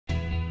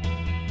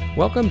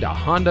Welcome to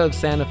Honda of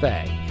Santa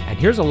Fe, and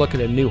here's a look at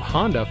a new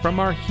Honda from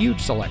our huge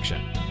selection.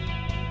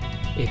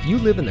 If you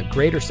live in the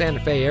greater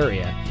Santa Fe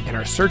area and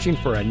are searching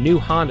for a new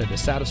Honda to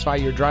satisfy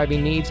your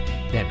driving needs,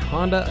 then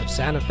Honda of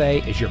Santa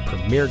Fe is your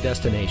premier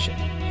destination.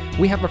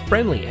 We have a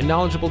friendly and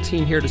knowledgeable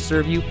team here to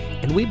serve you,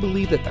 and we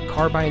believe that the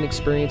car buying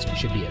experience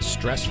should be as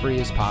stress-free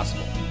as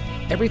possible.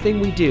 Everything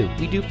we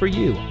do for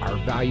you, our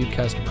valued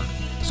customer.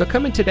 So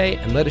come in today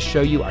and let us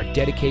show you our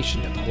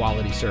dedication to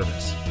quality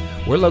service.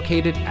 We're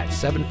located at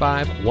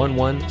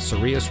 7511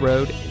 Cerrillos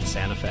Road in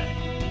Santa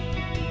Fe.